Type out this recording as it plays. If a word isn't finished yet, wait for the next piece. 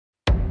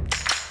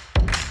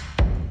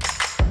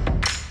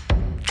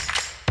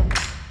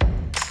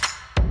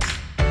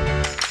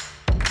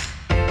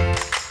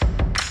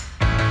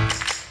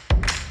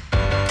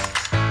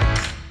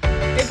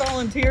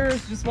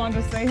Volunteers. Just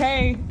wanted to say,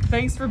 hey,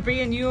 thanks for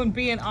being you and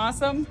being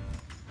awesome.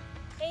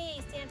 Hey,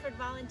 Stanford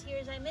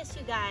Volunteers, I miss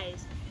you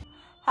guys.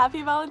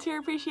 Happy Volunteer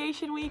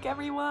Appreciation Week,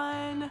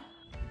 everyone.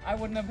 I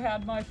wouldn't have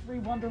had my 3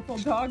 wonderful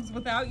dogs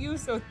without you,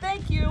 so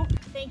thank you.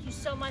 Thank you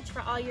so much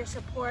for all your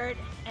support,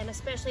 and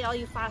especially all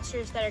you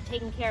fosters that are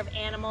taking care of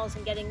animals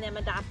and getting them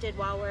adopted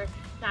while we're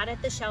not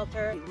at the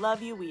shelter. We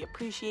love you, we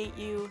appreciate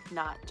you,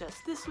 not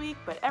just this week,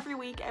 but every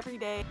week, every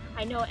day.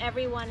 I know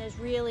everyone is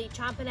really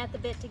chomping at the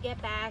bit to get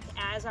back,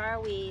 as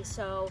are we,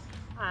 so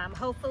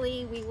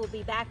hopefully we will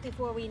be back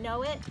before we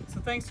know it. So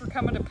thanks for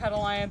coming to Pet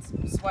Alliance,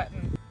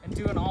 sweating, and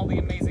doing all the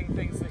amazing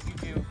things that you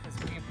do,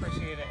 because we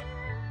appreciate it.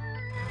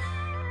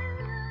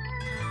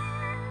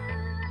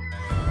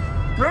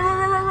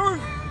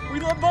 We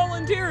love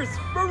volunteers!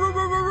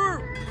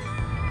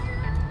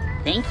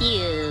 Thank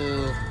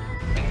you.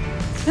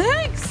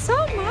 Thanks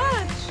so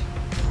much.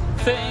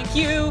 Thank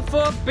you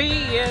for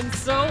being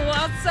so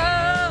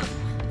awesome!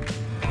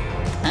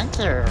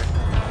 Hunter.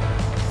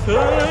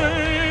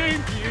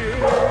 Thank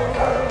you!